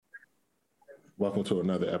Welcome to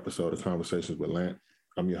another episode of Conversations with Lamp.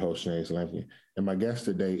 I'm your host, James Lampkin, and my guest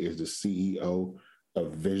today is the CEO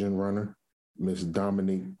of Vision Runner, Miss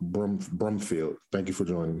Dominique Brumfield. Thank you for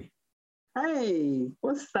joining me. Hey,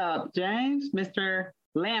 what's up, James? Mr.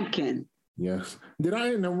 Lampkin. Yes. Did I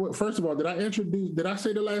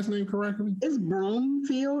say the last name correctly? It's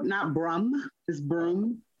Brumfield, not Brum. It's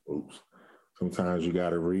Brum. Oops. Sometimes you got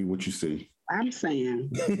to read what you see. I'm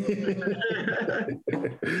saying.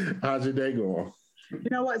 How's your day going? You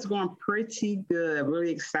know what? It's going pretty good. I'm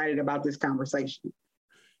really excited about this conversation.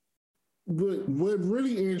 What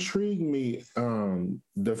really intrigued me,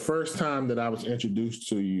 the first time that I was introduced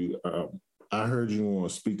to you, I heard you on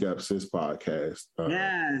Speak Up Sis podcast.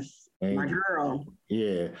 Yes, my girl.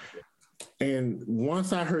 Yeah. And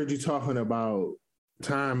once I heard you talking about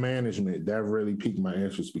time management, that really piqued my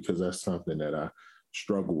interest because that's something that I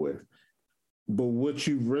struggle with. But what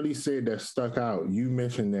you really said that stuck out, you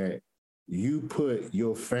mentioned that you put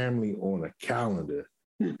your family on a calendar.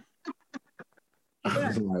 I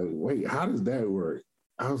was like, wait, how does that work?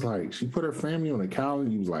 I was like, she put her family on a calendar.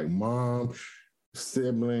 You was like, mom,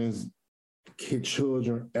 siblings,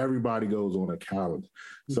 children, everybody goes on a calendar.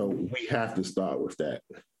 So we have to start with that.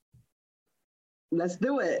 Let's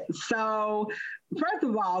do it. So first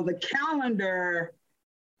of all, the calendar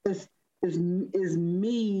is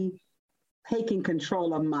me taking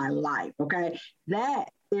control of my life, okay? That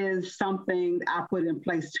is something I put in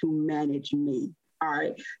place to manage me, all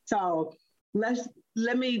right? So let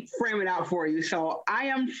me frame it out for you. So I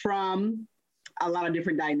am from a lot of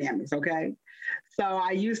different dynamics, okay? So I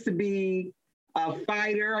used to be a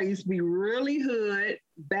fighter. I used to be really hood,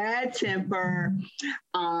 bad temper.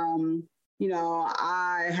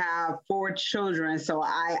 I have 4 children, so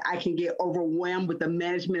I can get overwhelmed with the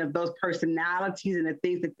management of those personalities and the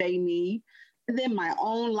things that they need. And then my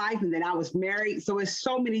own life, and then I was married. So it's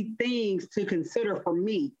so many things to consider for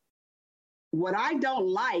me. What I don't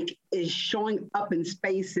like is showing up in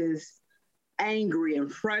spaces angry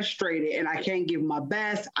and frustrated, and I can't give my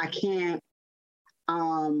best. I can't,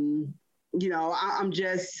 I'm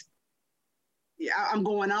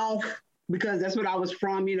going off because that's what I was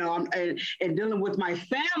from, and dealing with my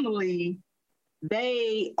family.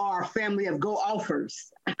 They are a family of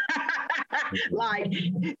go-offers. Like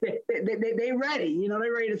they ready,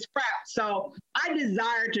 they're ready to scrap. So I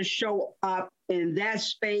desire to show up in that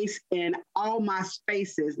space, in all my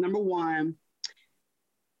spaces. Number one,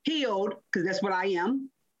 healed, because that's what I am.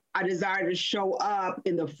 I desire to show up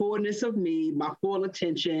in the fullness of me, my full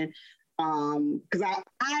attention, because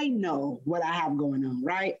I know what I have going on,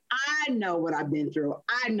 right? I know what I've been through.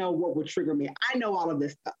 I know what would trigger me. I know all of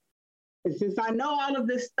this stuff. And since I know all of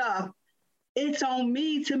this stuff, it's on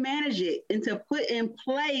me to manage it and to put in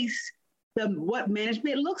place what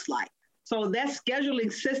management looks like. So that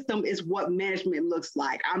scheduling system is what management looks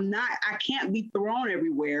like. I can't be thrown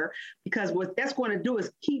everywhere, because what that's going to do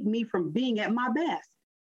is keep me from being at my best.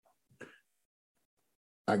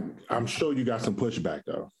 I'm sure you got some pushback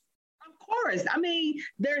though. Of course. I mean,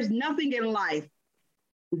 there's nothing in life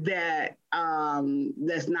that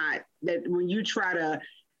that's not, that when you try to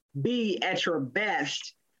be at your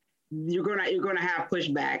best, you're gonna have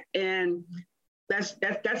pushback, and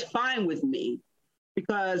that's fine with me,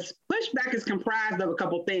 because pushback is comprised of a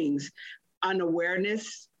couple things: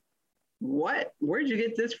 unawareness. Where'd you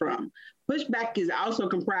get this from? Pushback is also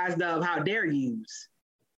comprised of how dare yous.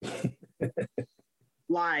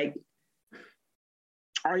 Like,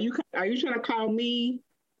 are you trying to call me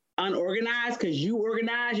unorganized because you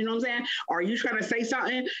organize? You know what I'm saying? Or are you trying to say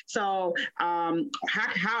something? So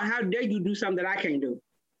how dare you do something that I can't do?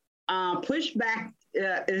 Pushback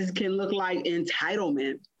can look like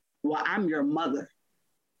entitlement. Well, I'm your mother,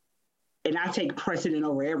 and I take precedent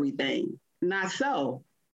over everything. Not so.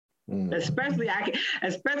 Especially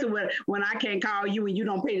when I can't call you and you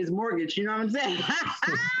don't pay this mortgage. You know what I'm saying?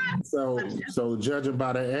 So judging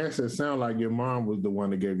by the answer, it sounds like your mom was the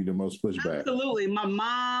one that gave you the most pushback. Absolutely.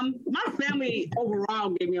 My family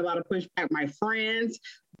overall gave me a lot of pushback. My friends,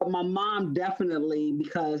 but my mom definitely,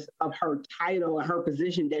 because of her title and her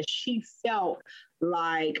position, that she felt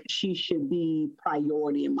like she should be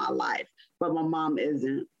priority in my life. But my mom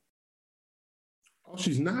isn't. Oh,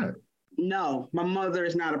 she's not? No, my mother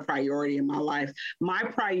is not a priority in my life. My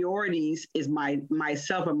priorities is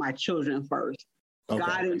myself and my children first.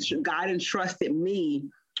 Okay. God entrusted me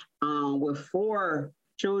with 4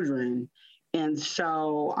 children. And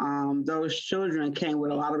so those children came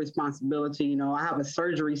with a lot of responsibility. I have a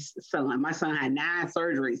surgery son. My son had 9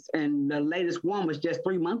 surgeries, and the latest one was just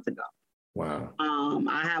 3 months ago. Wow.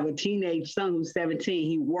 I have a teenage son who's 17.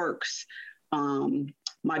 He works.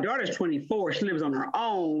 My daughter's 24. She lives on her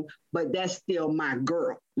own, but that's still my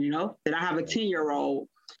girl, and I have a 10-year-old.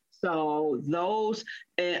 So those,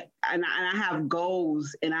 and I have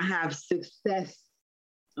goals and I have success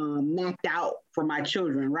mapped out for my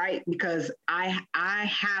children, right? Because I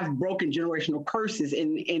have broken generational curses.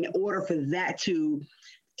 In order for that to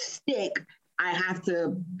stick, I have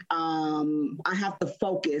to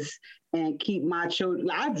focus and keep my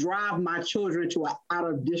children. I drive my children to an out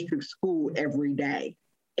of district school every day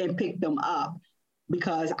and pick them up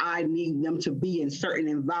because I need them to be in certain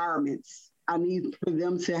environments. I need for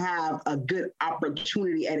them to have a good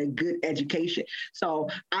opportunity and a good education. So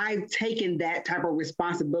I've taken that type of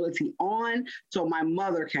responsibility on. So my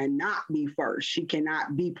mother cannot be first. She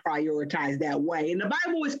cannot be prioritized that way. And the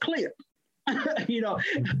Bible is clear.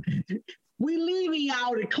 We leaving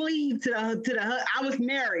y'all to cleave to the. I was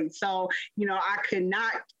married, so I could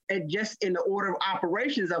not, just in the order of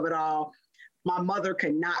operations of it all, my mother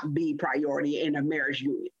could not be priority in a marriage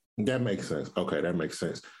union. That makes sense. Okay, that makes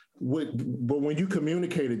sense. But when you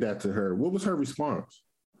communicated that to her, what was her response?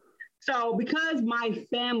 So because my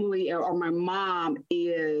family or my mom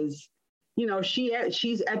is,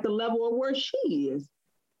 she's at the level of where she is.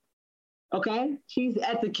 Okay, she's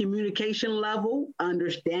at the communication level,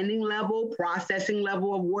 understanding level, processing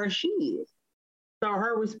level of where she is. So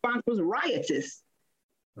her response was riotous.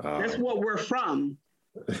 That's what we're from,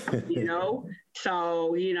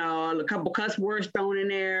 So, a couple cuss words thrown in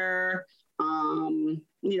there. And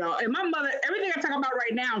my mother, everything I talk about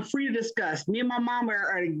right now, I'm free to discuss. Me and my mom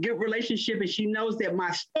are in a good relationship, and she knows that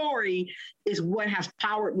my story is what has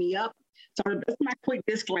powered me up. So that's my quick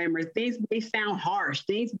disclaimer. Things may sound harsh.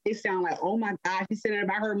 Things may sound like, oh my gosh, she said it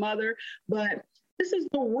about her mother. But this is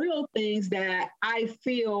the real things that I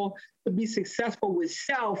feel to be successful with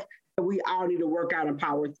self that we all need to work out and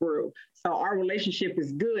power through. So our relationship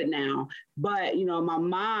is good now. But, my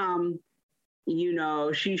mom,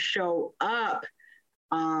 she showed up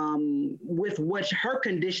with her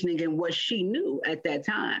conditioning and what she knew at that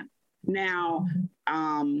time. Now,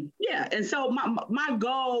 and so my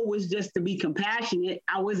goal was just to be compassionate.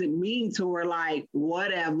 I wasn't mean to her, like,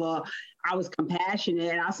 whatever. I was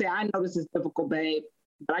compassionate. I said, I know this is difficult, babe,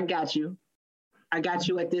 but I got you. I got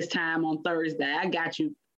you at this time on Thursday. I got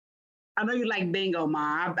you. I know you like bingo,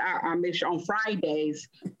 Ma. I make sure on Fridays,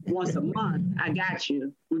 once a month, I got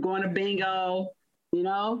you. We're going to bingo,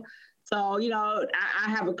 So, I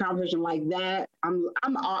have a conversation like that. I'm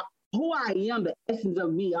who I am, the essence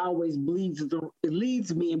of me always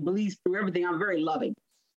leads me and bleeds through everything. I'm very loving.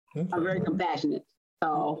 Okay. I'm very compassionate.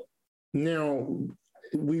 So now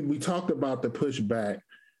we talked about the pushback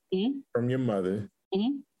from your mother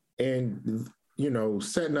and,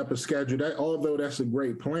 setting up a schedule. That although that's a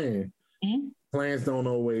great plan, plans don't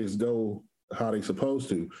always go how they're supposed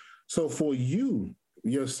to. So for you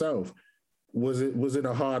yourself, was it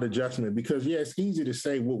a hard adjustment? Because it's easy to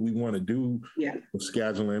say what we want to do with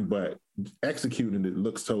scheduling, but executing it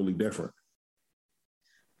looks totally different.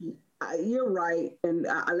 You're right, and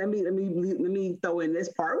let me throw in this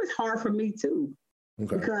part. It was hard for me too,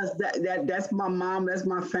 because that's my mom, that's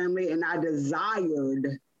my family, and I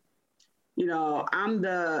desired.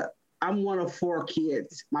 I'm one of 4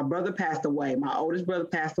 kids. My brother passed away. My oldest brother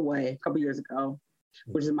passed away a couple years ago,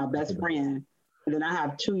 which is my best friend. And then I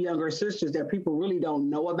have 2 younger sisters that people really don't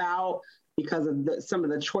know about because of some of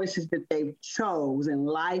the choices that they've chose in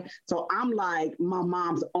life. So I'm like my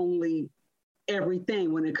mom's only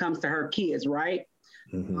everything when it comes to her kids, right?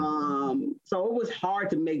 Mm-hmm. So it was hard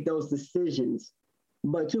to make those decisions.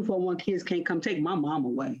 But 241 kids can't come take my mom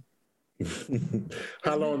away.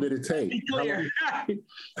 How long did it take?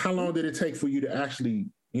 How long did it take for you to actually,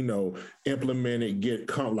 implement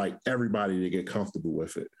it, like everybody to get comfortable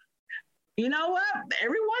with it? You know what?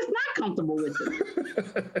 Everyone's not comfortable with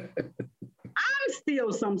it. I'm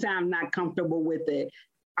still sometimes not comfortable with it.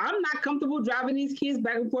 I'm not comfortable driving these kids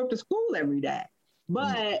back and forth to school every day,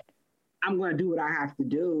 but I'm going to do what I have to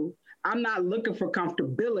do. I'm not looking for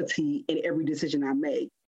comfortability in every decision I make.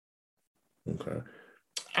 Okay.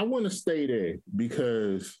 I want to stay there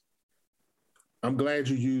because I'm glad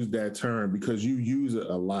you used that term because you use it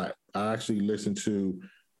a lot. I actually listened to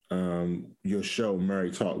your show,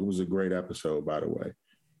 Married Talk. It was a great episode, by the way.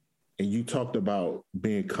 And you talked about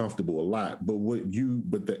being comfortable a lot, but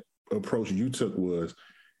the approach you took was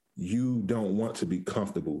you don't want to be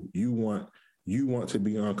comfortable. You want to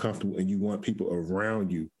be uncomfortable, and you want people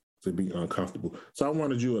around you to be uncomfortable. So I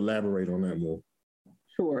wanted you to elaborate on that more.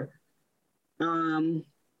 Sure. You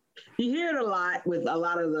hear it a lot with a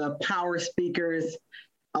lot of the power speakers.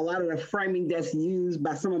 A lot of the framing that's used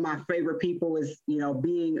by some of my favorite people is,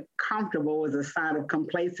 being comfortable is a sign of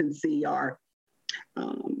complacency or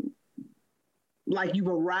um, like you've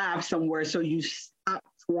arrived somewhere, so you stop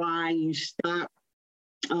trying, you stop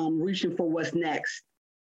reaching for what's next.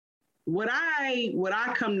 What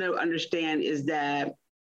I come to understand is that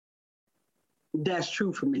that's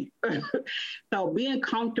true for me. So being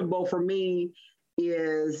comfortable for me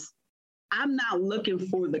is I'm not looking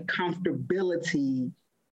for the comfortability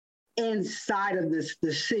inside of this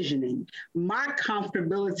decisioning. My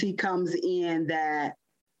comfortability comes in that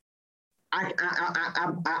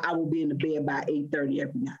I will be in the bed by 8:30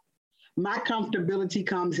 every night. My comfortability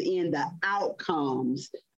comes in the outcomes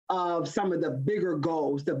of some of the bigger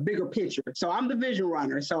goals, the bigger picture. So I'm the vision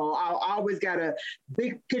runner. So I always got a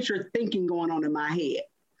big picture thinking going on in my head.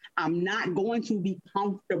 I'm not going to be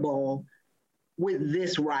comfortable with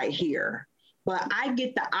this right here, but I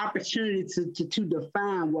get the opportunity to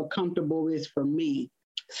define what comfortable is for me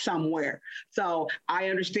somewhere. So I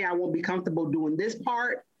understand I won't be comfortable doing this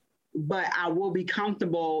part, but I will be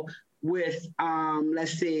comfortable with,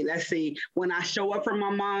 let's see, when I show up for my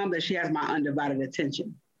mom, that she has my undivided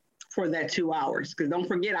attention for that 2 hours. Because don't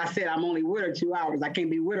forget, I said I'm only with her 2 hours. I can't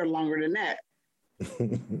be with her longer than that.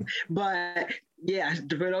 But yeah,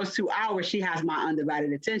 for those 2 hours, she has my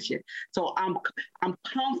undivided attention. So I'm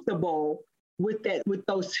comfortable with that, with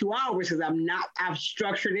those 2 hours, because I've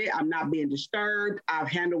structured it. I'm not being disturbed. I've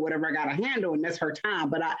handled whatever I got to handle, and that's her time.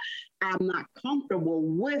 But I'm not comfortable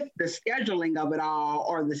with the scheduling of it all,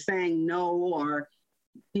 or the saying no, or,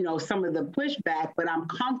 some of the pushback, but I'm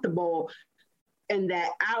comfortable. And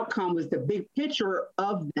that outcome is the big picture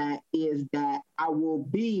of that is that I will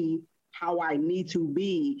be how I need to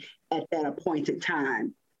be at that appointed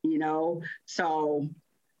time, So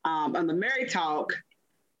on the Married Talk,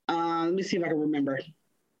 let me see if I can remember.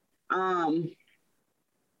 I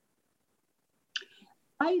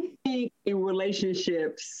think in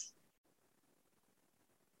relationships,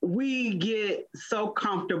 we get so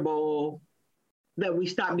comfortable that we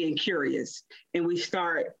stop being curious and we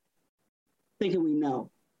start thinking we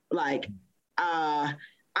know. Like,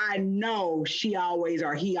 I know she always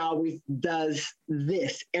or he always does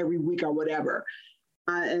this every week or whatever.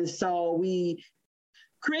 And so we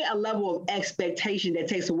create a level of expectation that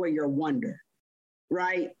takes away your wonder,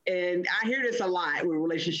 right? And I hear this a lot with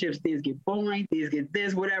relationships. Things get boring, things get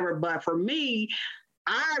this, whatever. But for me,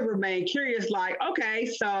 I remain curious, like, okay,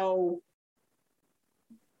 so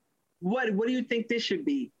what do you think this should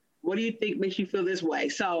be? What do you think makes you feel this way?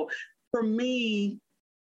 So for me,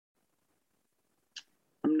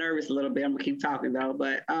 I'm nervous a little bit. I'm gonna keep talking though.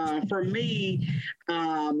 But for me,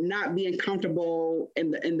 not being comfortable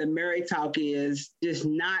in the Married Talk is just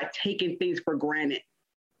not taking things for granted,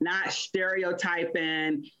 not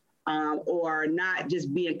stereotyping, or not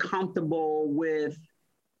just being comfortable with.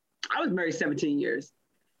 I was married 17 years,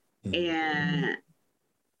 and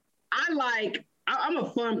I'm a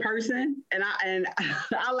fun person, and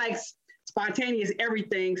I like spontaneous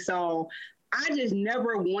everything. So I just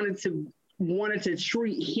never wanted to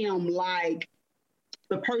treat him like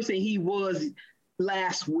the person he was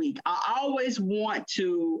last week. I always want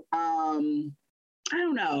to, I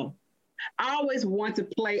don't know. I always want to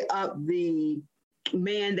play up the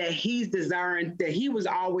man that he was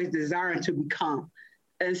always desiring to become.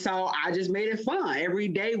 And so I just made it fun. Every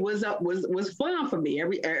day was fun for me.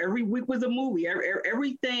 Every week was a movie.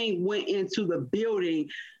 Everything went into the building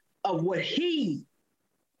of what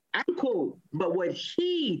I'm cool, but what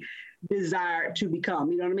he desired to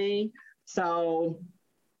become, you know what I mean? So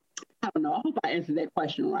I don't know. I hope I answered that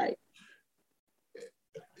question right.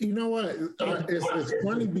 You know what? It's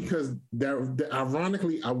funny because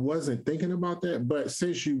ironically, I wasn't thinking about that, but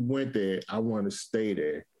since you went there, I want to stay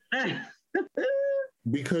there.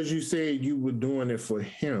 Because you said you were doing it for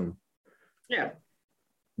him. Yeah.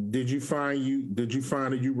 Did you find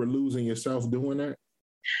that you were losing yourself doing that?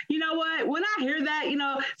 You know what? When I hear that,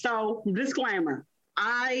 so disclaimer,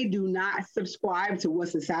 I do not subscribe to what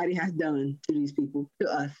society has done to these people,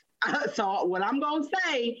 to us. So what I'm going to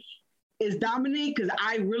say is, Dominique, because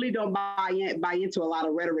I really don't buy into a lot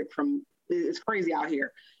of rhetoric it's crazy out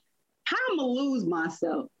here. How am I going to lose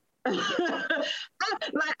myself? I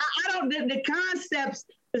don't, the concepts,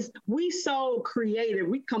 we so creative,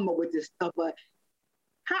 we come up with this stuff, but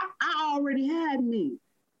I already had me.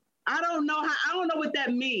 I don't know what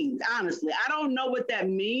that means, honestly. I don't know what that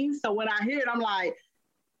means. So when I hear it, I'm like,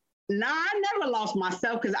 nah, I never lost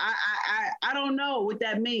myself, because I don't know what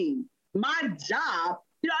that means. My job,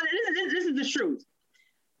 this is the truth.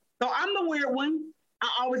 So I'm the weird one. I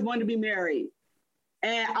always wanted to be married.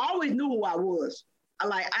 And I always knew who I was.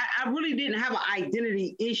 I really didn't have an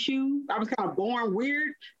identity issue. I was kind of born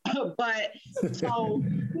weird. But so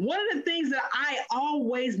one of the things that I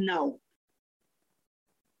always know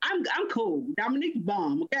I'm cool. Dominique's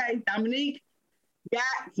bomb, okay? Dominique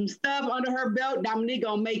got some stuff under her belt. Dominique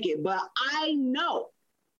gonna make it. But I know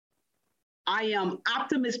I am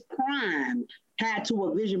Optimus Prime had to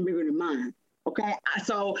a vision bigger than mine. Okay.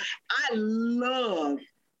 So I love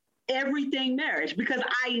everything marriage because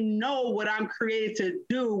I know what I'm created to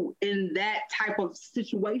do in that type of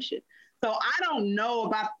situation. So I don't know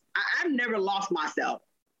about, I've never lost myself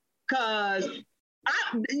because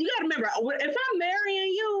you got to remember, if I'm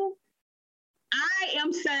marrying you, I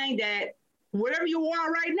am saying that whatever you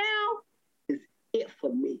are right now is it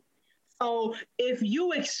for me. So if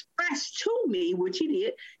you express to me, which he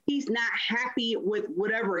did, he's not happy with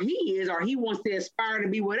whatever he is, or he wants to aspire to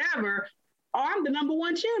be whatever, oh, I'm the number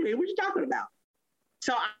one cheerleader. What you talking about?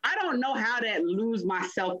 So I don't know how that lose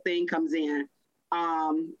myself thing comes in.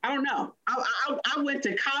 I don't know. I went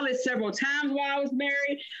to college several times while I was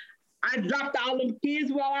married. I dropped all them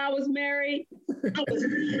kids while I was married. I was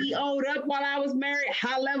CEO'd up while I was married,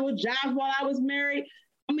 high-level jobs while I was married.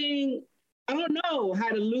 I mean, I don't know how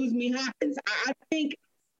to lose me happens. I think,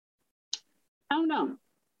 I don't know.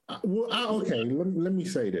 Okay, let me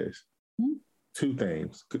say this. Mm-hmm. Two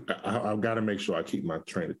things. I've got to make sure I keep my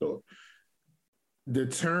train of thought. The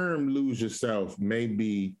term lose yourself may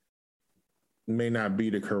not be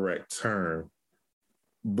the correct term,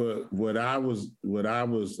 but what I was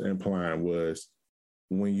implying was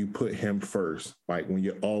when you put him first, like when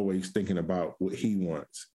you're always thinking about what he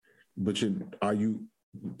wants, but are you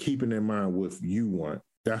keeping in mind what you want?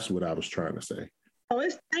 That's what I was trying to say. Oh,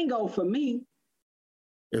 it's tango for me.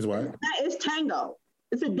 It's what? It's tango.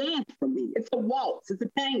 It's a dance for me. It's a waltz. It's a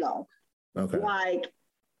tango. Okay. Like,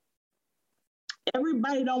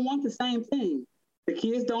 everybody don't want the same thing. The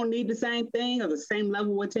kids don't need the same thing or the same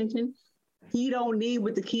level of attention. He don't need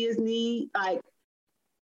what the kids need. Like,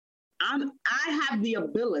 I have the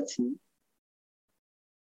ability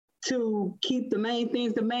to keep the main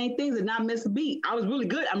things and not miss a beat. I was really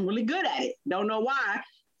good. I'm really good at it. Don't know why.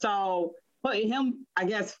 So putting him, I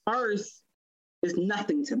guess, first is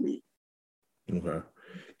nothing to me. Okay.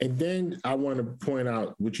 And then I want to point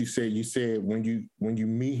out what you said. You said when you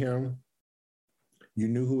meet him, you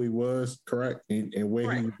knew who he was, correct? And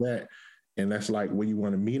where he was at. And that's like where you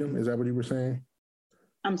want to meet him? Is that what you were saying?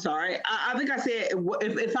 I'm sorry. I think I said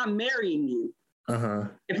if I'm marrying you,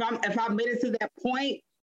 if I made it to that point,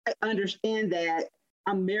 I understand that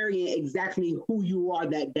I'm marrying exactly who you are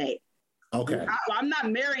that day. Okay. I'm not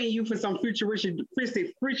marrying you for some futuristic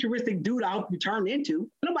dude I hope you turn into.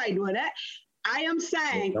 Nobody doing that. I am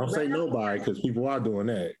saying... Don't say nobody, because people are doing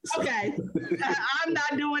that. So. Okay. I'm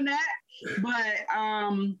not doing that. But,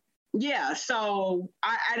 yeah, so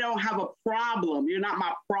I don't have a problem. You're not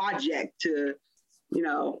my project to,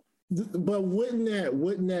 But wouldn't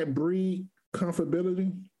that breed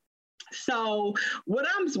comfortability? So what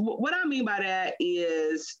I mean by that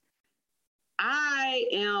is I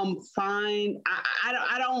am fine.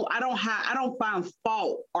 I don't find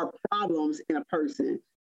fault or problems in a person.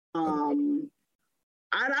 I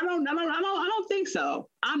don't think so.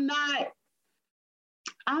 I'm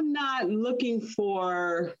not looking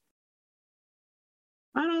for,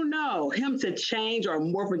 I don't know, him to change or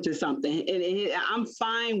morph into something. And I'm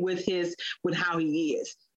fine with how he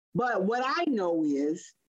is. But what I know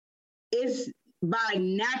is by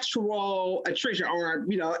natural attrition, or,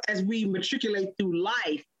 as we matriculate through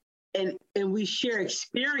life and we share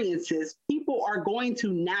experiences, people are going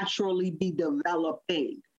to naturally be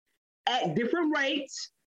developing at different rates,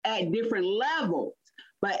 at different levels.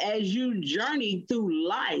 But as you journey through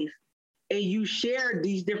life and you share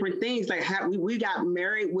these different things, like we got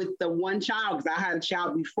married with the one child because I had a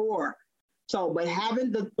child before. So, but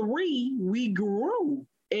having the three, we grew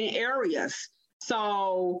in areas.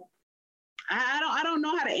 So I don't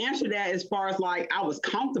know how to answer that as far as like I was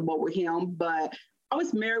comfortable with him, but I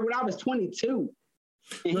was married when I was 22.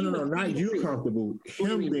 No, not you comfortable,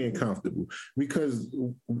 him being comfortable. Because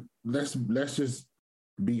let's just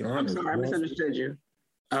be honest. I'm sorry, I misunderstood you.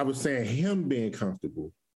 I was saying him being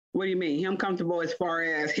comfortable. What do you mean? Him comfortable as far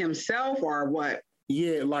as himself or what?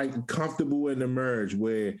 Yeah, like comfortable in the marriage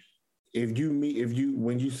where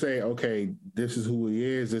when you say, okay, this is who he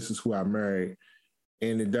is, this is who I married,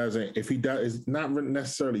 and if he does, it's not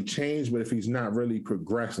necessarily change, but if he's not really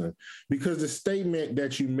progressing, because the statement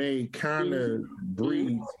that you made kind of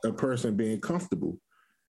breeds a person being comfortable,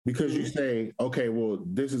 because you say, okay, well,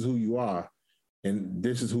 this is who you are, and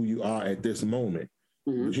this is who you are at this moment,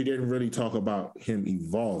 but you didn't really talk about him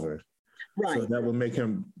evolving. Right. So that would make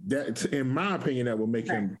him, in my opinion, that would make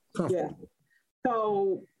him comfortable. Yeah.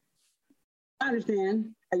 So I understand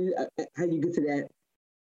how you get to that,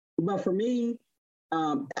 but for me,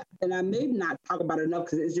 and I may not talk about it enough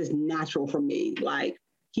because it's just natural for me. Like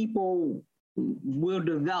people will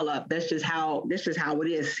develop. That's just how it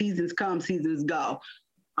is. Seasons come, seasons go.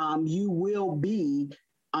 You will be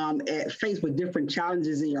faced with different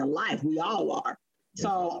challenges in your life. We all are.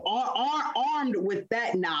 So armed with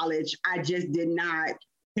that knowledge, I just did not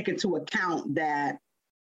take into account that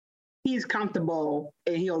he's comfortable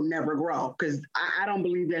and he'll never grow. Because I don't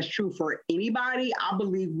believe that's true for anybody. I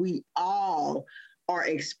believe we all are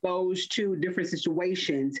exposed to different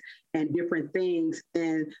situations and different things.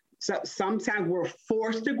 And so sometimes we're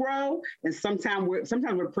forced to grow, and sometimes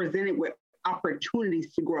we're presented with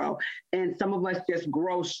opportunities to grow. And some of us just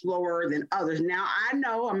grow slower than others. Now, I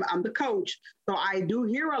know I'm the coach, so I do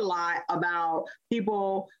hear a lot about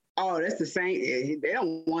people, oh, that's the same. They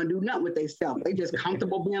don't want to do nothing with themselves. They just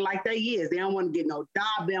comfortable being like they is. They don't want to get no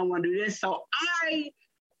job. They don't want to do this. So I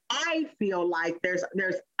feel like there's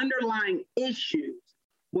underlying issues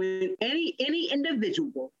when any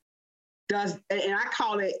individual does, and I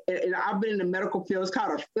call it, and I've been in the medical field, it's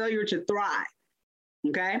called a failure to thrive.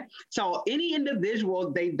 Okay. So any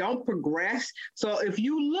individual, they don't progress. So if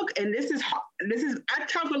you look, and this is, I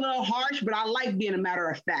talk a little harsh, but I like being a matter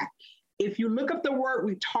of fact. If you look up the word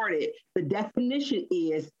retarded, the definition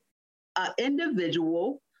is an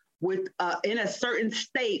individual with in a certain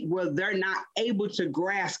state where they're not able to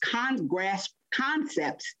grasp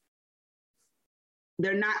concepts.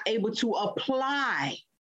 They're not able to apply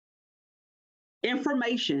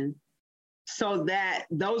information, so that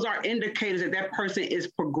those are indicators that that person is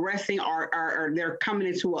progressing or they're coming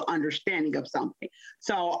into an understanding of something.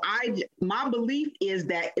 So my belief is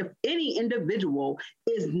that if any individual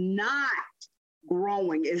is not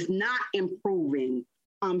growing, is not improving,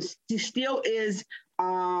 still is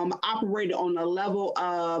operating on the level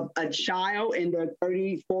of a child in their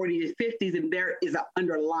 30s, 40s, 50s, and there is an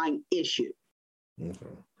underlying issue.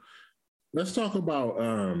 Okay. Let's talk about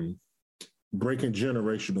breaking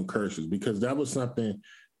generational curses, because that was something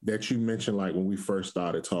that you mentioned, like when we first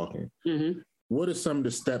started talking. Mm-hmm. What are some of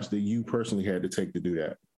the steps that you personally had to take to do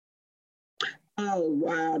that? Oh,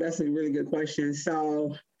 wow. That's a really good question.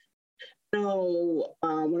 So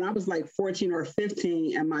when I was like 14 or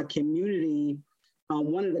 15 in my community,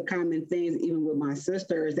 one of the common things, even with my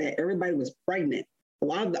sister, is that everybody was pregnant. A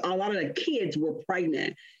lot of the kids were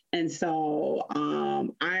pregnant. And so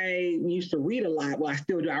I used to read a lot. Well, I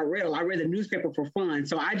still do. I read the newspaper for fun.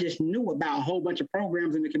 So I just knew about a whole bunch of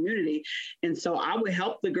programs in the community. And so I would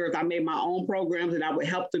help the girls. I made my own programs, and I would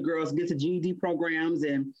help the girls get to GED programs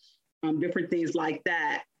and different things like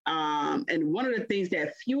that. And one of the things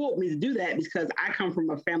that fueled me to do that, because I come from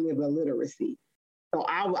a family of illiteracy. So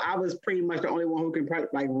I was pretty much the only one who can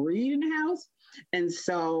like read in the house. And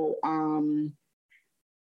so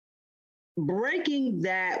breaking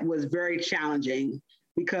that was very challenging,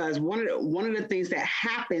 because one of the things that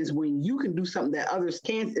happens when you can do something that others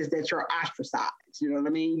can't is that you're ostracized. You know what I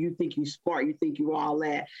mean? You think you smart, you think you all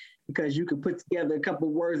that, because you can put together a couple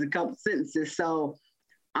of words, a couple of sentences. So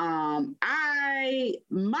my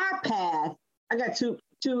path, I got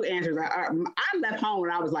two answers. I left home when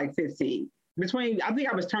I was like 15. I think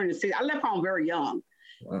I was turning 6. I left home very young.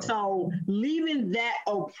 Wow. So leaving that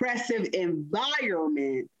oppressive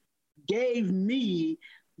environment gave me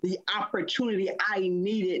the opportunity I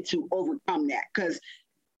needed to overcome that, because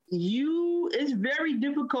it's very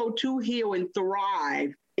difficult to heal and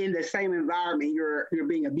thrive in the same environment you're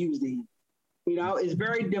being abused in. You know, it's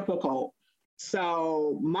very difficult.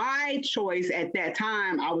 So my choice at that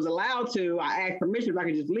time, I was allowed to, I asked permission if I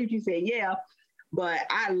could just leave. She said, yeah, but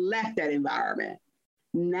I left that environment.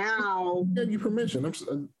 Now. Who gave you permission?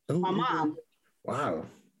 My mom. Wow.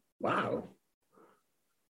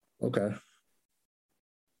 Okay.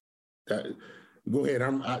 Go ahead.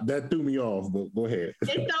 That threw me off, but go ahead.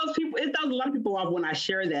 It throws a lot of people off when I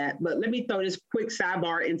share that. But let me throw this quick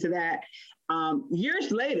sidebar into that.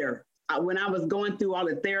 Years later, when I was going through all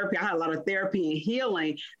the therapy, I had a lot of therapy and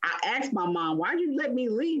healing. I asked my mom, "Why did you let me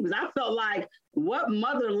leave?" Because I felt like, what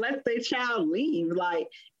mother lets their child leave? Like,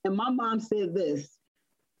 and my mom said this: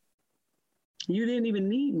 "You didn't even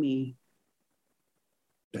need me.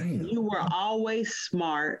 Damn. You were always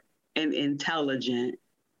smart and intelligent,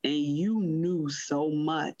 and you knew so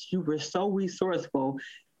much. You were so resourceful.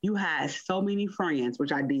 You had so many friends,"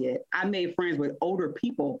 which I did. I made friends with older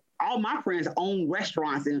people. All my friends own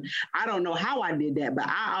restaurants, and I don't know how I did that, but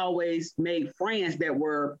I always made friends that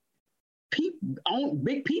were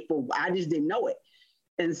big people. I just didn't know it.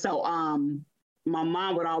 And so my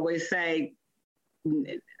mom would always say,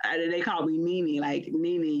 they call me Nene, like,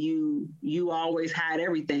 Nene, you always had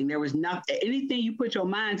everything. There was nothing, anything you put your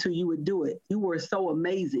mind to, you would do it. You were so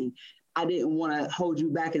amazing. I didn't want to hold you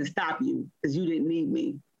back and stop you because you didn't need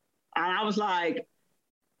me. And I was like,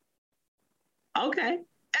 okay.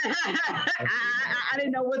 I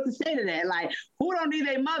didn't know what to say to that. Like, who don't need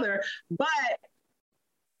a mother? But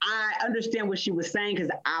I understand what she was saying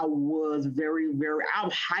because I was I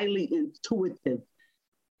was highly intuitive,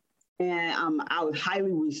 and I was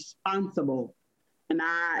highly responsible, and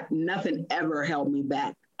nothing ever held me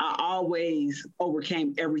back. I always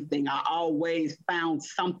overcame everything. I always found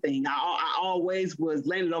something. I always was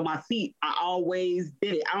landed on my feet. I always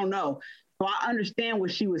did it. I don't know. So I understand what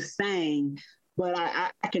she was saying, but I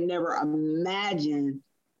can never imagine,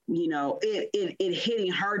 it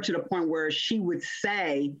hitting her to the point where she would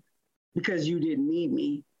say, because you didn't need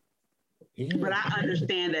me. Yeah. But I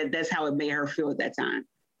understand that that's how it made her feel at that time.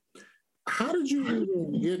 How did you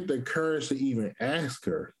even get the courage to even ask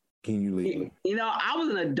her, can you leave me? I was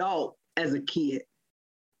an adult as a kid.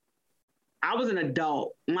 I was an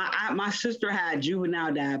adult. My sister had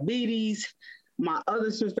juvenile diabetes. My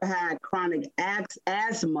other sister had chronic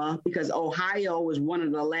asthma because Ohio was one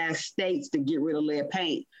of the last states to get rid of lead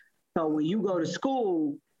paint. So when you go to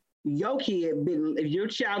school, your kid, if your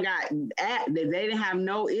child they didn't have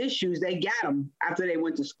no issues, they got them after they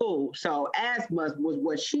went to school. So asthma was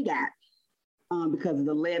what she got. Because of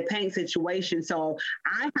the lead paint situation. So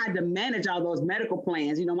I had to manage all those medical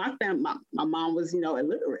plans. My mom was,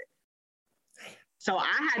 illiterate. So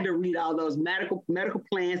I had to read all those medical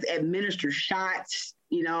plans, administer shots.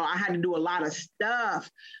 I had to do a lot of stuff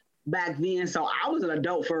back then. So I was an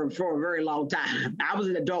adult for a very long time. I was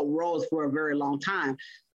an adult Rose for a very long time.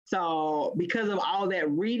 So because of all that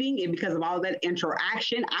reading and because of all that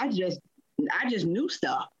interaction, I just knew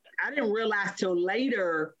stuff. I didn't realize till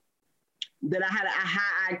later that I had a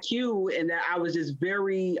high IQ and that I was just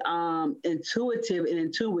very intuitive and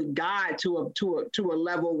in tune with God to a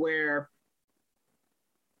level where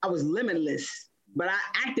I was limitless. But I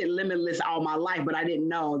acted limitless all my life, but I didn't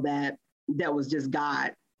know that was just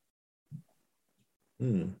God.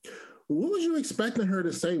 What was you expecting her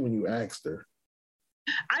to say when you asked her?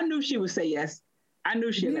 I knew she would say yes. I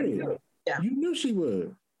knew she would. Yeah. You knew she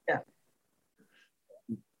would? Yeah.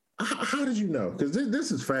 How did you know? Because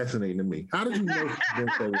this is fascinating to me. How did you know she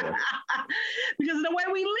didn't say yes? Because of the way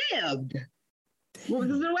we lived.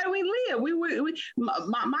 Because of the way we lived.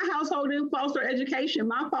 My household didn't foster education.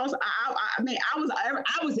 My foster, I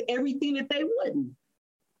was everything that they wouldn't.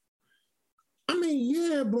 I mean,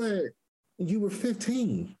 yeah, but you were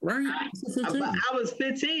 15, right? I was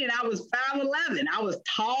 15. I was 5'11". I was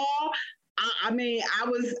tall.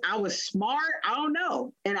 I was smart. I don't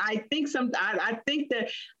know. And I think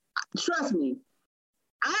that, trust me,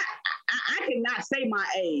 I cannot say my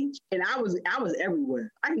age, and I was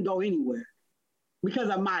everywhere. I can go anywhere because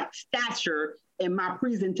of my stature and my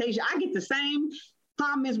presentation. I get the same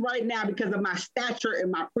comments right now because of my stature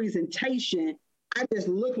and my presentation. I just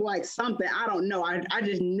look like something. I don't know. I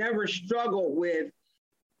just never struggled with.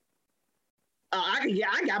 I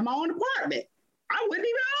got my own apartment. I wasn't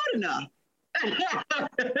even old enough.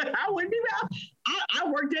 I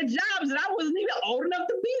worked at jobs and I wasn't even old enough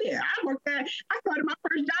to be there. I started my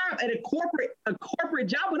first job at a corporate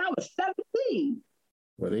job when I was 17.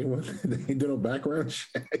 Well, they did a background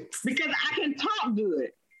check. Because I can talk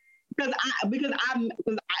good. Because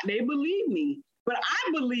they believe me. But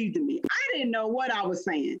I believed in me. I didn't know what I was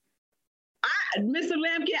saying. Mr.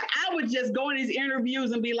 Lampkin, I would just go in these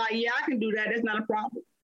interviews and be like, yeah, I can do that. That's not a problem.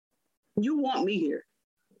 You want me here.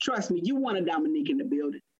 Trust me, you want a Dominique in the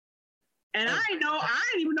building. And I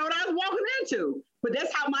didn't even know what I was walking into. But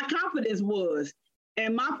that's how my confidence was.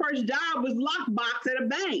 And my first job was lockbox at a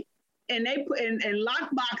bank. And they put and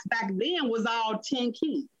lockbox back then was all 10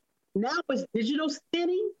 keys. Now it's digital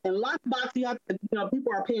skinning and lockbox. You have to,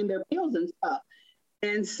 people are paying their bills and stuff.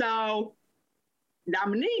 And so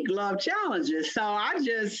Dominique loved challenges. So I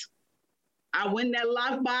went in that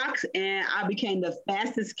lockbox and I became the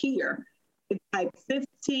fastest keyer. It's like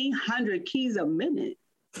 1,500 keys a minute.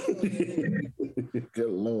 Good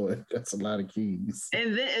Lord, that's a lot of keys.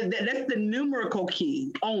 And that's the numerical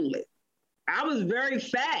key only. I was very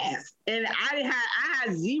fast and I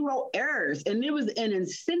had zero errors and it was an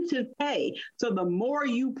incentive pay. So the more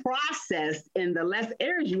you processed and the less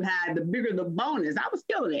errors you had, the bigger the bonus. I was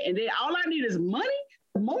killing it. And then all I need is money.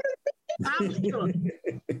 I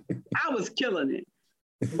was killing it.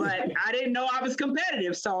 But I didn't know I was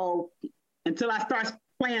competitive. So until I start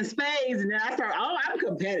playing spades and then I'm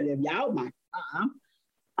competitive. Y'all,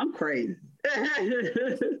 I'm crazy.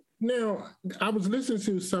 Now, I was listening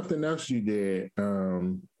to something else you did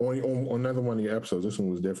on another one of your episodes. This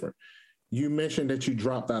one was different. You mentioned that you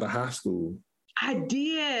dropped out of high school. I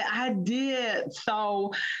did.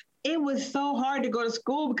 So it was so hard to go to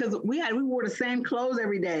school because we wore the same clothes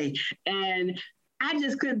every day. And I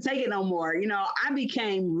just couldn't take it no more. You know, I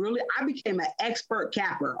became an expert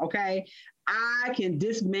capper. Okay. I can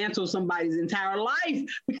dismantle somebody's entire life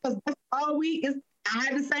because that's all I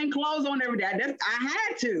had the same clothes on every day. I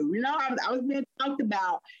had to, you know, I was being talked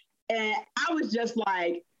about. And I was just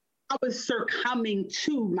like, I was succumbing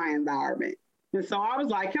to my environment. And so I was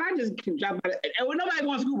like, can I just jump out? And nobody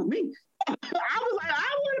wants to school with me. I was like,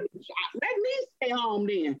 let me stay home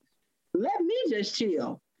then. Let me just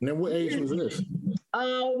chill. Now, what age was this?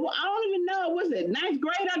 Well, I don't even know. Was it 9th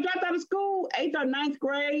grade? I dropped out of school, 8th or 9th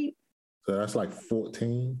grade. So that's like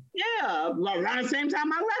 14? Yeah, around the same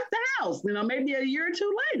time I left the house, you know, maybe a year or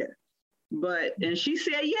two later. And she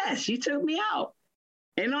said yes, she took me out.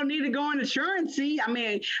 Ain't no need to go into truancy. I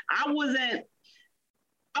mean, I wasn't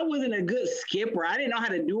a good skipper. I didn't know how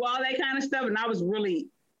to do all that kind of stuff. And I'm an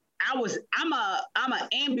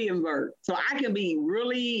ambivert. So I can be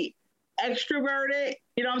really extroverted,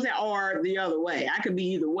 you know what I'm saying? Or the other way. I could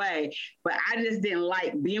be either way, but I just didn't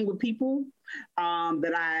like being with people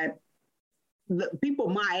people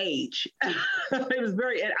my age. I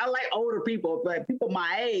like older people, but people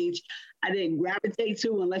my age, I didn't gravitate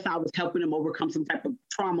to unless I was helping them overcome some type of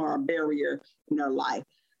trauma or barrier in their life.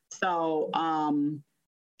 So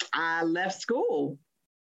I left school,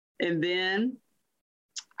 and then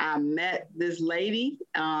I met this lady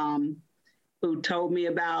who told me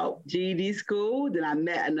about GED school. Then I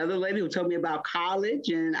met another lady who told me about college,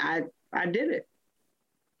 and I did it.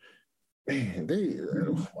 Man,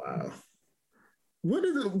 wow. What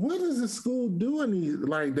does the school do in these?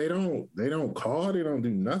 Like they don't call, they don't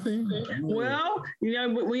do nothing. Well, you know,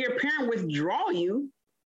 when your parent withdraw you.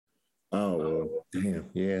 Oh, well, damn,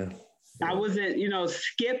 yeah. I wasn't, you know,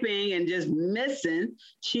 skipping and just missing.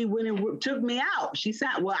 She went and took me out. She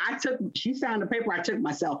signed the paper. I took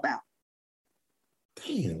myself out.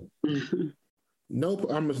 Damn. Nope.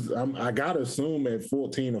 I gotta assume at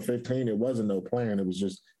 14 or 15 it wasn't no plan. It was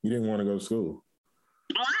just you didn't want to go to school.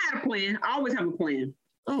 Oh, I had a plan. I always have a plan.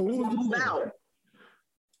 Oh, what was the move plan? out.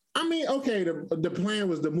 I mean, okay, the plan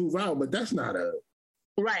was to move out, but that's not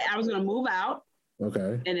right. I was going to move out.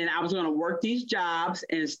 Okay. And then I was going to work these jobs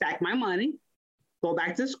and stack my money, go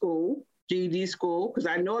back to school, GED school, because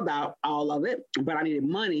I know about all of it, but I needed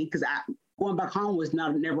money because going back home was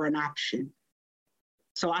never an option.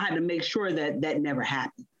 So I had to make sure that never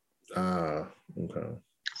happened. Okay.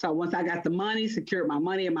 So once I got the money, secured my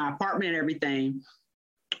money in my apartment and everything,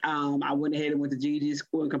 I went ahead and went to GED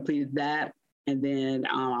school and completed that. And then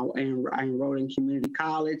I enrolled in community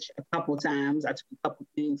college a couple of times. I took a couple of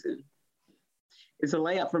things, and it's a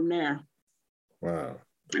layup from there. Wow.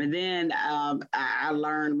 And then I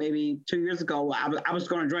learned maybe 2 years ago, I was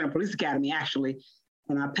going to join a police academy, actually.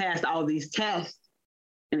 And I passed all these tests.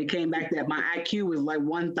 And it came back that my IQ was like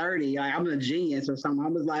 130. Like I'm a genius or something. I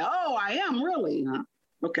was like, oh, I am really?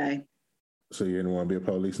 Okay. So you didn't want to be a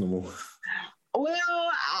police no more? Well,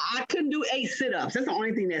 I couldn't do 8 sit-ups. That's the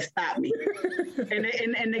only thing that stopped me.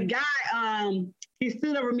 and the guy, he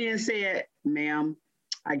stood over me and said, ma'am,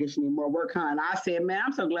 I guess you need more work, huh? And I said, man,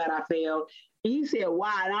 I'm so glad I failed. And he said,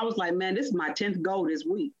 why? And I was like, man, this is my 10th goal this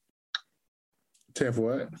week. 10th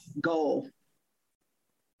what? Goal.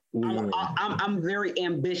 I'm very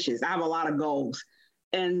ambitious. I have a lot of goals.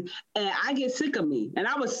 And I get sick of me. And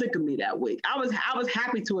I was sick of me that week. I was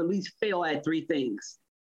happy to at least fail at 3 things.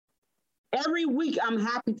 Every week, I'm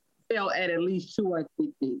happy to fail at least 2 or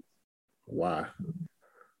 3 things. Why?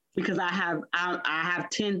 Because I have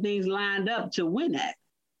 10 things lined up to win at.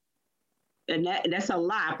 And that's a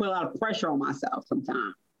lot. I put a lot of pressure on myself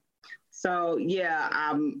sometimes. So yeah,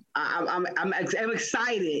 I'm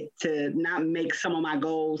excited to not make some of my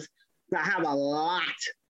goals. I have a lot,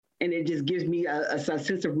 and it just gives me a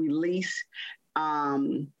sense of relief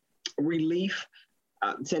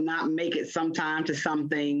to not make it sometime to some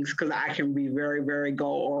things, because I can be very, very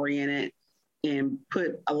goal oriented and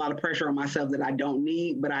put a lot of pressure on myself that I don't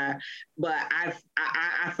need. But I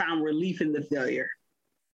found relief in the failure.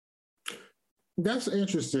 That's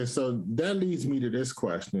interesting. So that leads me to this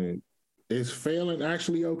question. Is failing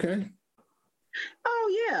actually okay?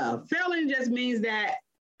 Oh yeah. Failing just means that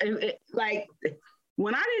like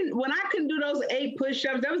when I couldn't do those 8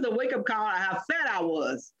 push-ups, that was the wake-up call on how fat I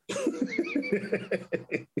was. So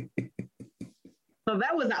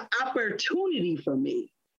that was an opportunity for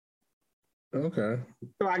me. Okay.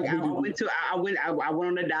 So I went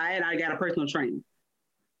on a diet. I got a personal trainer.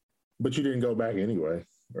 But you didn't go back anyway,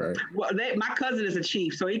 right? Well, my cousin is a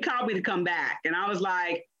chief, so he called me to come back, and I was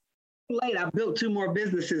like, late. I built 2 more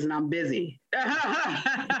businesses, and I'm busy.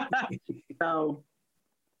 So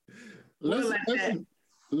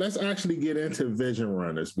let's actually get into Vision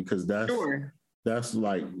Runners, because Sure. that's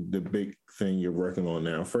like the big thing you're working on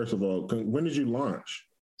now. First of all, when did you launch?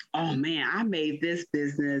 Oh man, I made this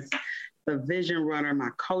business, the Vision Runner, my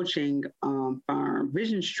coaching firm.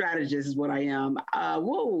 Vision Strategist is what I am.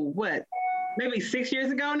 What? Maybe 6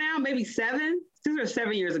 years ago now? Maybe 7? 6 or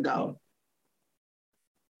 7 years ago.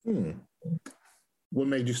 What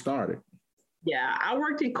made you start it? Yeah, I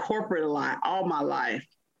worked in corporate a lot all my life.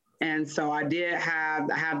 And so I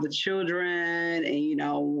have the children, and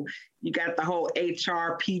you got the whole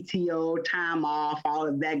HR, PTO, time off, all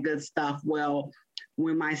of that good stuff. Well,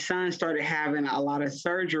 when my son started having a lot of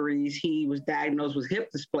surgeries, he was diagnosed with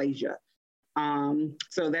hip dysplasia.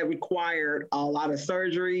 So that required a lot of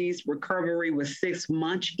surgeries. Recovery was 6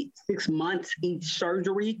 months each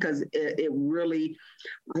surgery, because it really,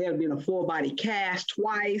 I had been a full body cast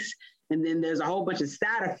twice. And then there's a whole bunch of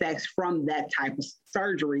side effects from that type of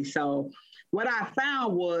surgery. So what I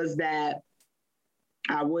found was that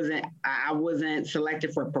I wasn't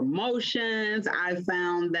selected for promotions. I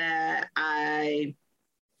found that I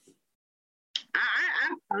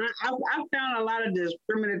found a lot of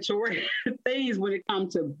discriminatory things when it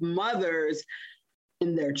comes to mothers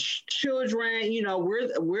and their children.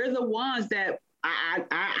 We're the ones that I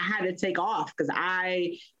had to take off, because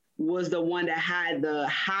I was the one that had the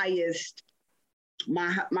highest.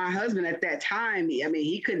 My husband at that time, I mean,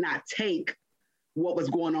 he could not take what was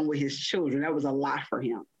going on with his children. That was a lot for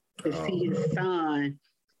him to see his son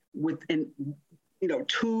with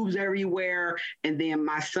tubes everywhere. And then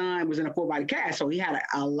my son was in a full body cast. So he had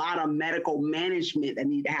a lot of medical management that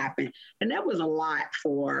needed to happen. And that was a lot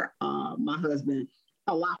for my husband,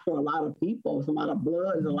 a lot for a lot of people. It's a lot of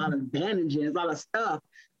blood, a lot of bandages, a lot of stuff.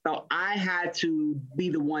 So I had to be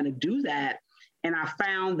the one to do that. And I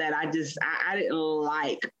found that I didn't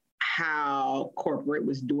like how corporate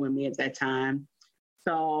was doing me at that time.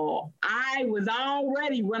 So I was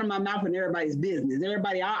already running my mouth in everybody's business.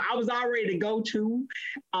 I was already to go to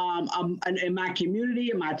in my community,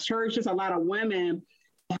 in my church. Just a lot of women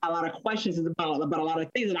had a lot of questions about a lot of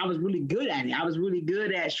things, and I was really good at it. I was really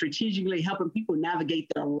good at strategically helping people navigate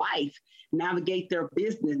their life, navigate their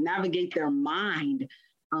business, navigate their mind,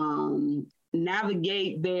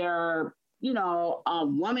 navigate their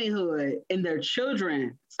womanhood and their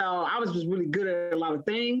children. So I was just really good at a lot of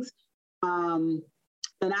things. And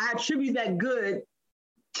I attribute that good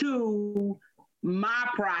to my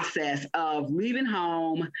process of leaving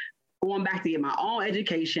home, going back to get my own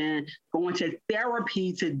education, going to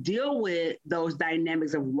therapy to deal with those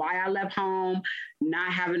dynamics of why I left home,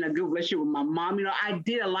 not having a good relationship with my mom. I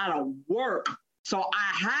did a lot of work, so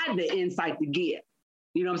I had the insight to get.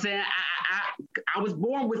 You know what I'm saying? I was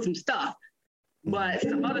born with some stuff, but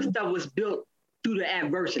some other stuff was built through the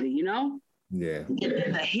adversity, Yeah.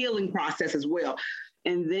 And the healing process as well.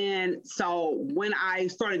 And then, so when I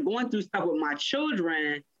started going through stuff with my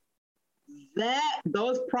children,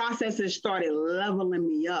 those processes started leveling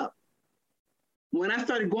me up. When I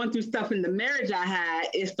started going through stuff in the marriage I had,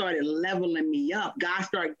 it started leveling me up. God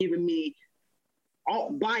started giving me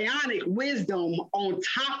bionic wisdom on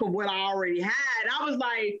top of what I already had. I was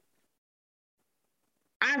like,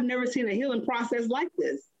 I've never seen a healing process like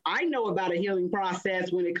this. I know about a healing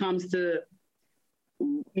process when it comes to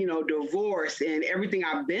divorce and everything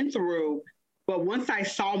I've been through. But once I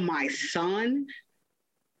saw my son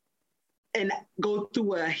and go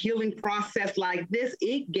through a healing process like this,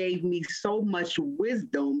 it gave me so much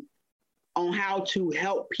wisdom on how to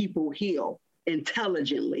help people heal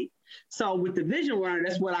intelligently. So with the Vision Runner,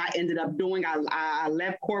 that's what I ended up doing. I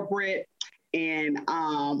left corporate and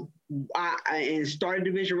and started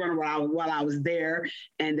the Vision Runner while I was there.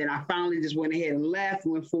 And then I finally just went ahead and left,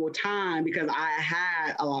 went full time, because I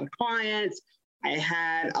had a lot of clients. I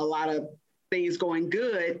had a lot of things going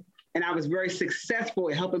good, and I was very successful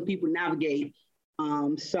at helping people navigate.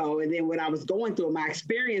 And then when I was going through my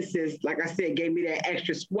experiences, like I said, gave me that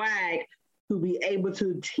extra swag to be able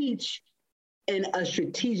to teach in a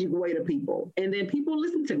strategic way to people. And then people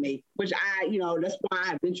listen to me, which that's why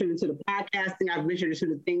I ventured into the podcasting. I ventured into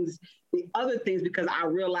the other things, because I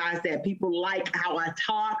realized that people like how I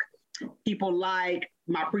talk, people like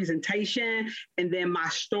my presentation, and then my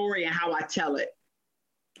story and how I tell it.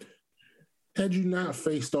 Had you not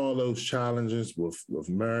faced all those challenges with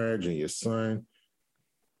marriage and your son,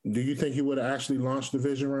 do you think you would have actually launched the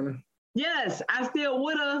Vision Runner? Yes, I still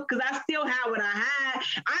would have, because I still had what I had.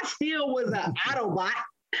 I still was an Autobot.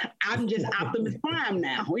 I'm just Optimus Prime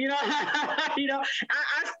now. I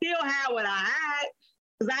still had what I had,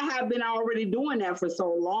 because I have been already doing that for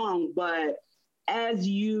so long. But as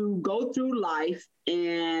you go through life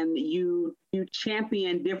and you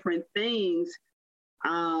champion different things,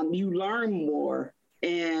 you learn more.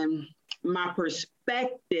 And my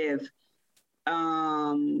perspective,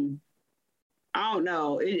 I don't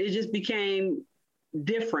know, it just became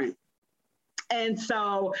different. And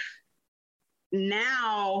so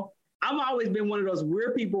now I've always been one of those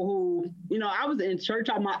weird people who, you know, I was in church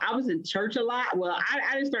a lot. Well,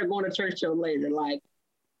 I didn't start going to church till later, like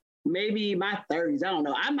maybe my 30s. I don't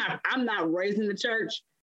know. I'm not raised in the church.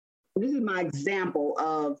 This is my example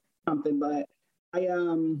of something, but I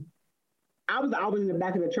was always in the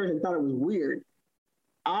back of the church and thought it was weird.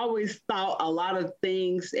 I always thought a lot of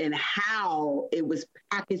things and how it was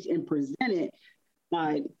packaged and presented,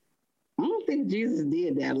 like, I don't think Jesus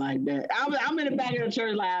did that like that. I'm in the back of the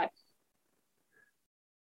church like,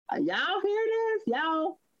 y'all hear this?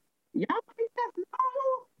 Y'all think that's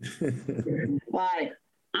normal? Like,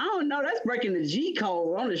 I don't know. That's breaking the G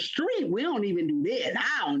code on the street. We don't even do this.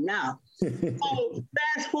 I don't know. So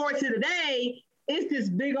fast forward to today, it's this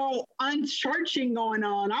big old unchurching going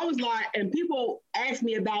on. I was like, and people ask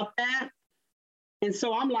me about that. And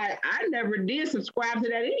so I'm like, I never did subscribe to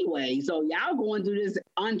that anyway. So y'all going through this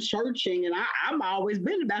unchurching, and I'm always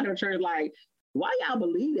been about the church like, why y'all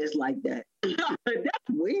believe this like that? That's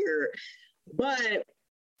weird. But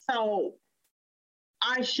so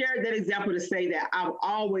I shared that example to say that I've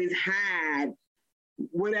always had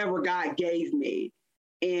whatever God gave me.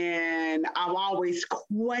 And I've always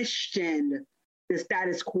questioned the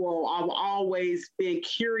status quo. I've always been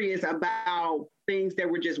curious about things that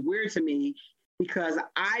were just weird to me, because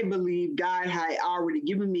I believe God had already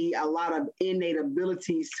given me a lot of innate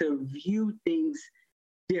abilities to view things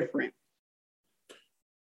different.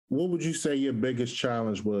 What would you say your biggest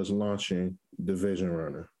challenge was launching the Vision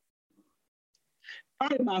Runner?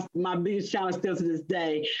 Probably my biggest challenge still to this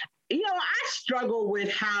day. You know, I struggle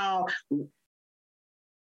with how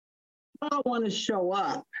I want to show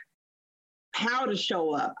up, how to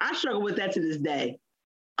show up. I struggle with that to this day.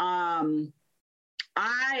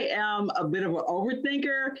 I am a bit of an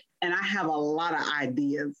overthinker, and I have a lot of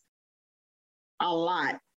ideas, a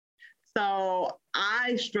lot. So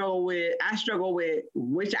I struggle with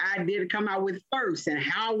which idea to come out with first and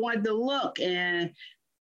how I want to look. And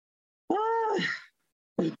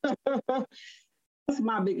that's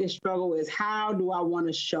my biggest struggle, is how do I want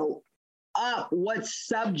to show up? What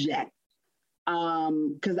subject?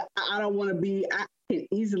 Because I don't want to be, I can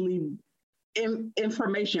easily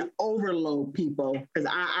information overload people, because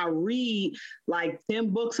I read like 10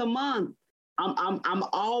 books a month. I'm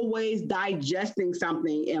always digesting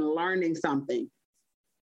something and learning something.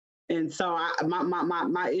 And so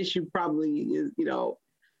my issue probably is, you know,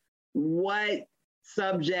 what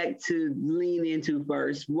subject to lean into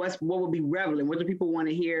first? What would be relevant? What do people want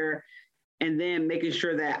to hear? And then making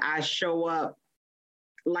sure that I show up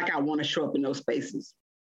like I want to show up in those spaces.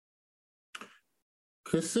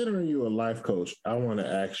 Considering you're a life coach, I want to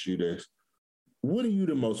ask you this. What are you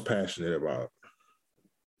the most passionate about?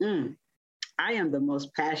 I am the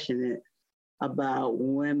most passionate about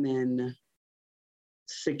women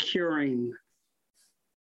securing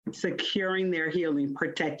their healing,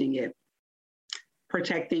 protecting it,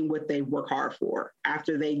 protecting what they work hard for.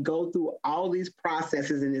 After they go through all these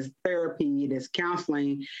processes and this therapy and this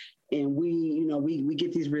counseling, and we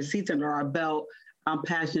get these receipts under our belt, I'm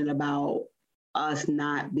passionate about us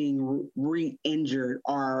not being re-injured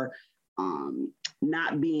or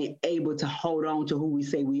not being able to hold on to who we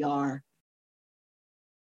say we are.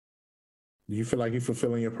 Do you feel like you're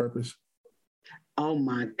fulfilling your purpose? Oh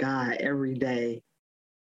my God, every day.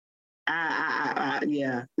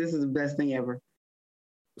 Yeah, this is the best thing ever.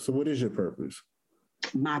 So what is your purpose?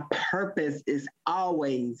 My purpose is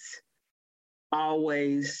always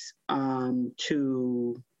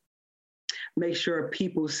to make sure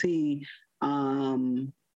people see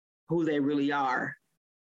who they really are.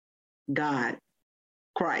 God,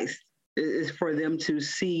 Christ, is for them to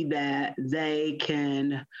see that they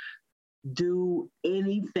can do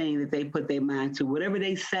anything that they put their mind to, whatever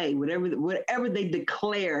they say, whatever they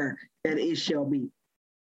declare that it shall be.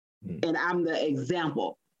 And I'm the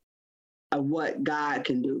example of what God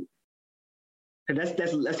can do. And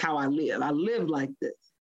that's how I live. I live like this.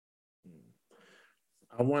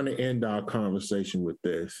 I want to end our conversation with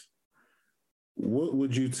this. What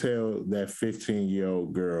would you tell that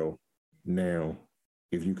 15-year-old girl now,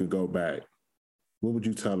 if you could go back? What would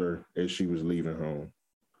you tell her as she was leaving home?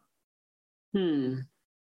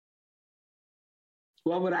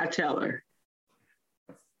 What would I tell her?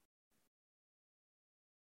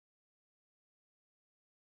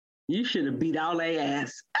 You should have beat all their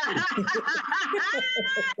ass.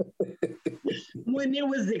 When it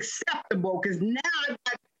was acceptable, because now I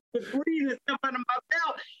got degrees and stuff under my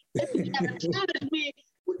belt, They be trying to challenge me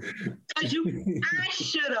because I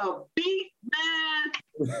should have beat, man.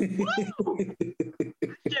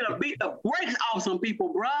 Should have beat the brakes off some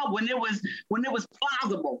people, bro. When it was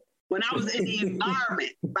plausible. When I was in the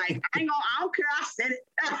environment, like I don't care. I said it.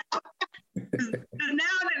 now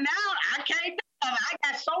I can't. I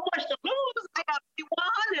got so much to lose. I got to be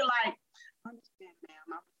 100. Like, understand,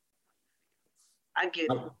 man. I get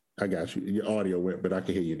it. I got you. Your audio went, but I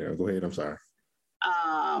can hear you now. Go ahead. I'm sorry.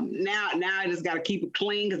 Now I just got to keep it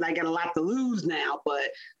clean because I got a lot to lose now.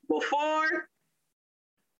 But before,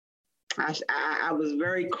 I was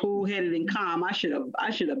very cool-headed and calm. I should have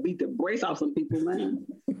beat the brakes off some people, man.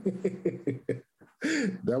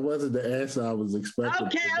 That wasn't the answer I was expecting.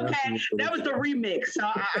 Okay. That was the remix. So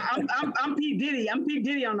I'm P Diddy. I'm P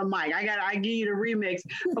Diddy on the mic. I give you the remix.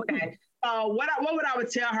 Okay. What I would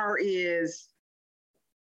tell her is,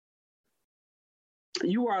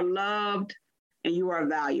 you are loved and you are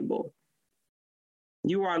valuable.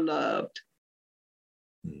 You are loved.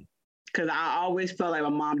 Because I always felt like my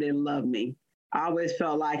mom didn't love me. I always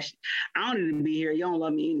felt like I don't need to be here. You don't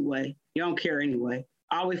love me anyway. You don't care anyway.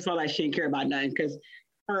 I always felt like she didn't care about nothing because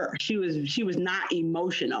she was not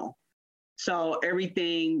emotional. So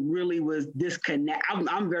everything really was disconnect.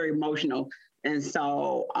 I'm very emotional. And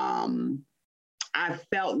so I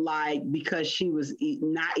felt like because she was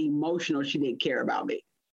not emotional, she didn't care about me.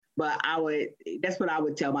 But that's what I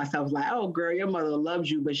would tell myself, like, oh, girl, your mother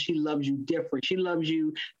loves you, but she loves you different. She loves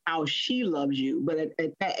you how she loves you. But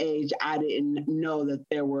at that age, I didn't know that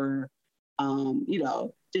there were,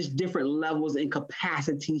 just different levels and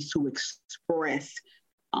capacities to express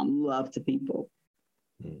love to people.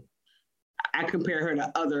 I compare her to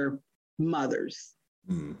other mothers.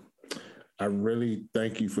 I really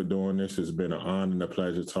thank you for doing this. It's been an honor and a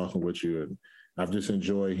pleasure talking with you. And I've just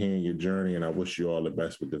enjoyed hearing your journey, and I wish you all the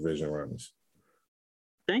best with the Vision Runners.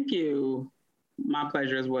 Thank you. My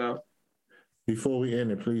pleasure as well. Before we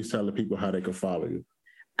end it, please tell the people how they can follow you.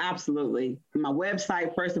 Absolutely. My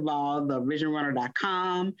website, first of all,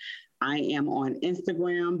 thevisionrunner.com. I am on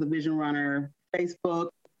Instagram, The Vision Runner,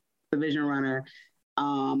 Facebook, The Vision Runner.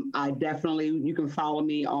 You can follow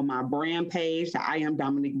me on my brand page, I Am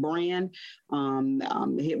Dominique Brand.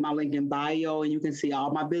 Hit my link in bio and you can see all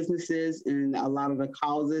my businesses and a lot of the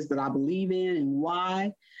causes that I believe in and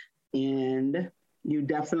why. And you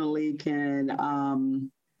definitely can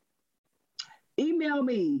email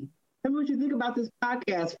me. Tell me what you think about this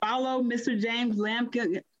podcast. Follow Mr. James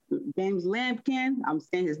Lampkin. I'm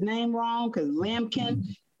saying his name wrong because Lampkin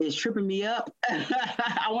is tripping me up.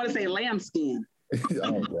 I want to say lambskin.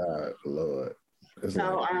 Oh God, Lord.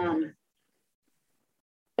 So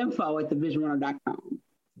info at thevisionrunner.com.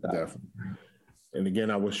 Definitely. And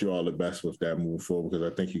again, I wish you all the best with that move forward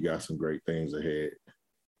because I think you got some great things ahead.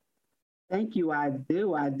 Thank you. I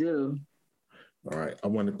do. All right. I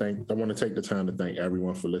want to take the time to thank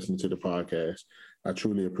everyone for listening to the podcast. I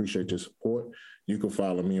truly appreciate your support. You can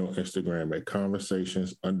follow me on Instagram at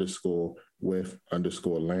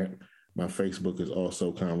conversations_with_Lamp. My Facebook is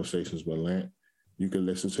also Conversations with Lamp. You can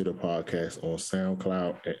listen to the podcast on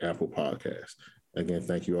SoundCloud and Apple Podcasts. Again,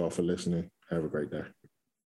 thank you all for listening. Have a great day.